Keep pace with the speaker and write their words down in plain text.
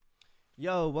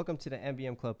Yo, welcome to the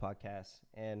MBM Club podcast.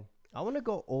 And I want to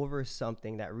go over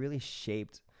something that really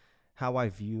shaped how I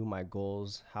view my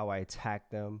goals, how I attack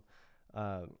them,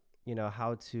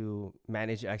 how to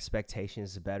manage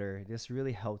expectations better. This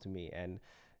really helped me. And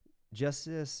just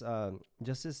this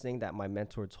thing that my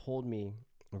mentor told me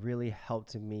really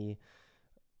helped me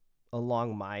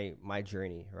along my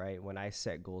journey, right? When I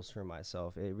set goals for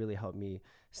myself, it really helped me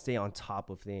stay on top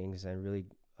of things and really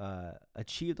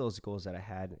achieve those goals that I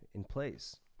had in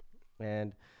place.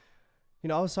 And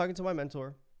I was talking to my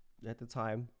mentor at the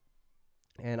time,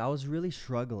 and I was really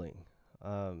struggling.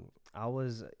 I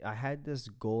had this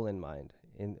goal in mind,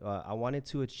 and I wanted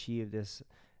to achieve this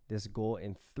goal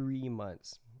in 3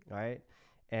 months, right?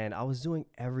 And I was doing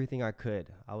everything I could.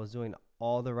 I was doing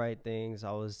all the right things.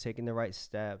 I was taking the right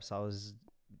steps. I was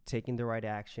taking the right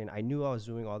action. I knew I was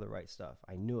doing all the right stuff.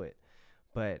 I knew it,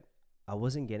 but I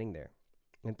wasn't getting there.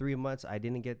 In 3 months, I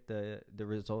didn't get the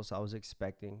results I was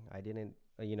expecting. I didn't,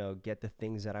 get the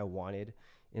things that I wanted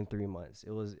in 3 months. It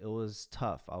was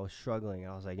tough. I was struggling.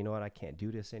 I was like, you know what? I can't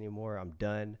do this anymore. I'm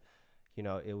done.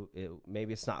 It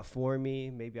maybe it's not for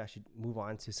me. Maybe I should move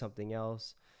on to something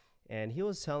else. And he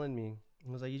was telling me, he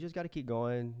was like, you just got to keep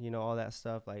going. All that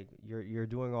stuff. Like you're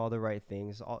doing all the right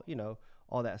things.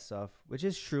 All that stuff, which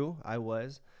is true. I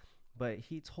was, but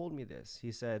he told me this.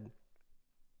 He said,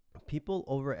 people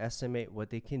overestimate what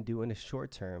they can do in the short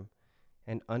term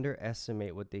and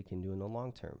underestimate what they can do in the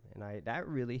long term. And I that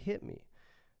really hit me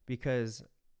because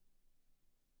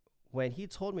when he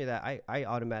told me that, I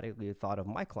automatically thought of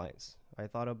my clients. I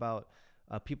thought about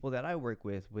people that I work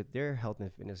with their health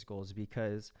and fitness goals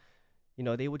because,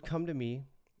 they would come to me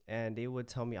and they would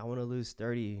tell me, I want to lose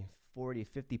 30, 40,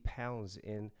 50 pounds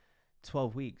in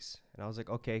 12 weeks. And I was like,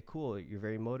 okay, cool. You're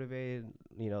very motivated.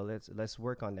 Let's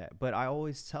work on that. But I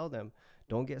always tell them,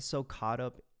 don't get so caught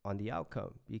up on the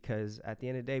outcome because at the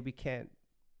end of the day,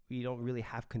 we don't really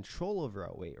have control over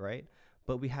our weight, right?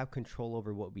 But we have control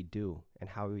over what we do and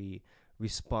how we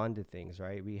respond to things,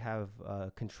 right? We have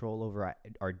control over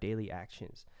our daily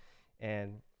actions.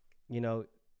 And, you know,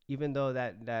 even though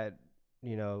that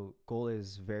goal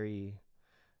is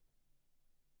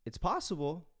it's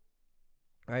possible,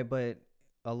 right? But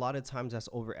a lot of times that's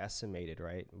overestimated,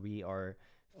 right? We are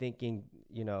thinking,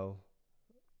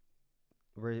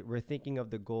 we're thinking of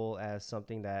the goal as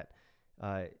something that,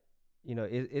 uh,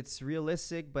 it's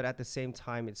realistic, but at the same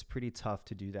time, it's pretty tough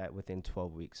to do that within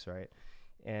 12 weeks, right?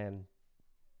 And,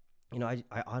 I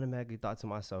automatically thought to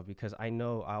myself, because I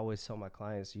know I always tell my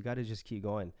clients, you got to just keep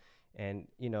going. And,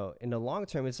 in the long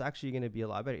term, it's actually going to be a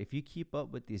lot better. If you keep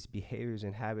up with these behaviors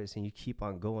and habits and you keep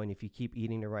on going, if you keep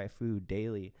eating the right food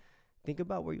daily, think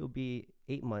about where you'll be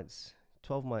 8 months,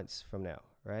 12 months from now,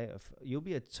 right? You'll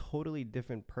be a totally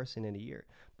different person in a year.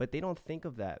 But they don't think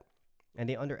of that and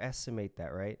they underestimate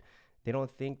that, right? They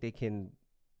don't think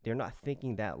they're not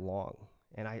thinking that long.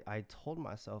 And I told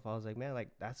myself, I was like, man, like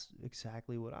that's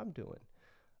exactly what I'm doing.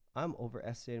 I'm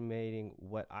overestimating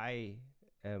what I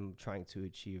am trying to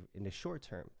achieve in the short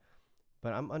term,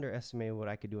 but I'm underestimating what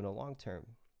I could do in the long term.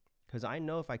 Because I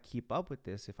know if I keep up with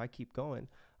this, if I keep going,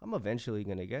 I'm eventually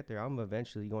going to get there. I'm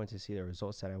eventually going to see the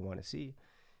results that I want to see.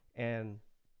 And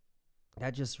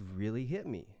that just really hit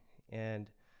me. And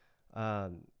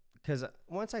because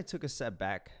once I took a step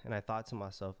back and I thought to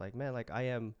myself, like, man, like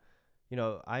I'm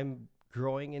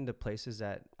growing into places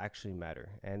that actually matter.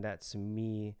 And that's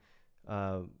me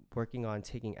working on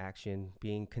taking action,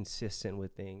 being consistent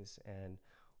with things, and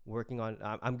working on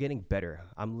I'm getting better.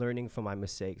 I'm learning from my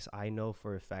mistakes. I know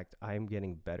for a fact I'm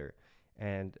getting better.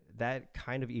 And that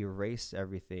kind of erased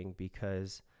everything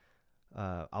because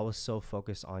I was so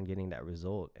focused on getting that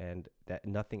result and that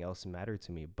nothing else mattered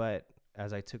to me. But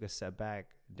as I took a step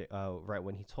back, right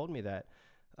when he told me that,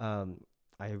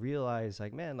 I realized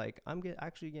like, man, like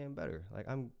actually getting better. Like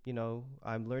I'm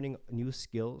learning new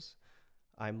skills.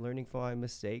 I'm learning from my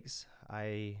mistakes.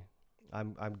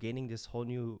 I'm gaining this whole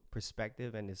new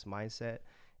perspective and this mindset,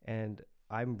 and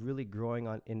I'm really growing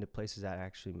on into places that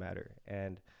actually matter.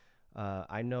 And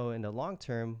I know in the long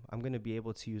term, I'm going to be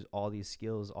able to use all these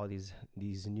skills, all these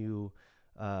new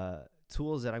uh,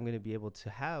 tools that I'm going to be able to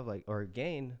have like or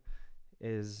gain.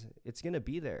 It's going to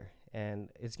be there, and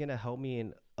it's going to help me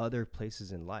in other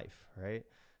places in life, right?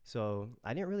 So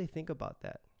I didn't really think about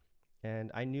that,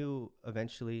 and I knew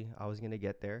eventually I was going to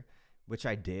get there, which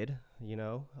I did,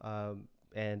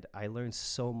 and I learned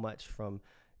so much from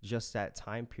just that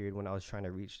time period when I was trying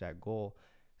to reach that goal.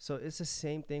 So it's the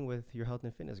same thing with your health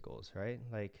and fitness goals, right?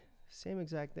 Like same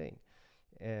exact thing.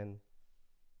 And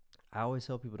I always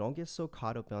tell people, don't get so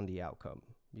caught up on the outcome,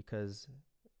 because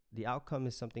the outcome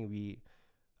is something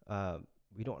uh,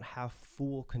 we don't have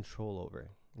full control over.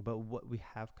 but what we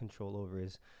have control over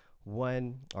is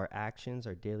one, our actions,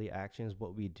 our daily actions,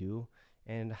 what we do,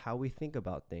 and how we think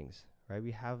about things, right?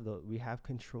 We have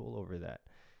control over that.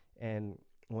 And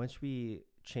once we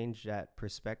change that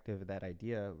perspective, that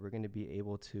idea, we're going to be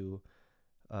able to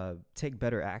take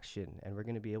better action, and we're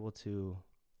going to be able to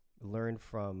learn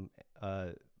from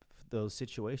those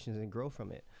situations and grow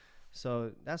from it.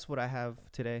 So that's what I have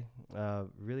today.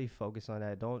 Really focus on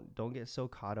that. Don't get so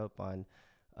caught up on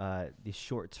the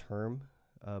short term,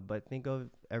 but think of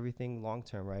everything long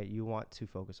term, right? You want to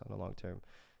focus on the long term.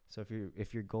 So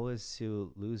if your goal is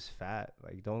to lose fat,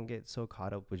 like, don't get so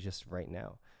caught up with just right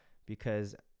now,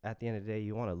 because at the end of the day,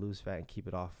 you want to lose fat and keep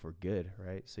it off for good,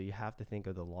 right? So you have to think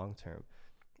of the long term.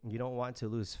 You don't want to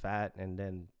lose fat and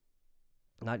then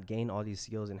not gain all these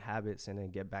skills and habits and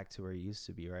then get back to where you used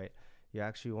to be, right? You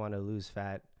actually want to lose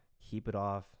fat, keep it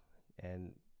off,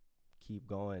 and keep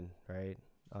going, right?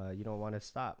 You don't want to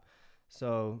stop.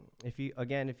 So if you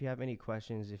have any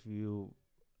questions, if you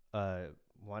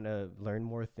want to learn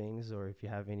more things, or if you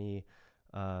have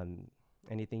um,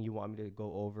 anything you want me to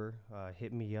go over,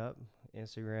 hit me up.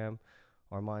 Instagram,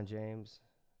 Armand James,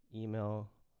 email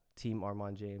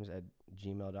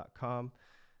teamarmandjames@gmail.com.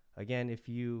 Again, if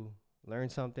you learn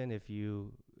something, if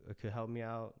you could help me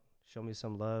out, show me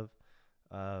some love,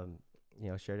 um,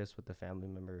 share this with a family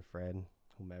member, friend,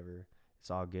 whomever. It's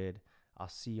all good. I'll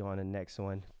see you on the next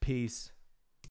one. Peace.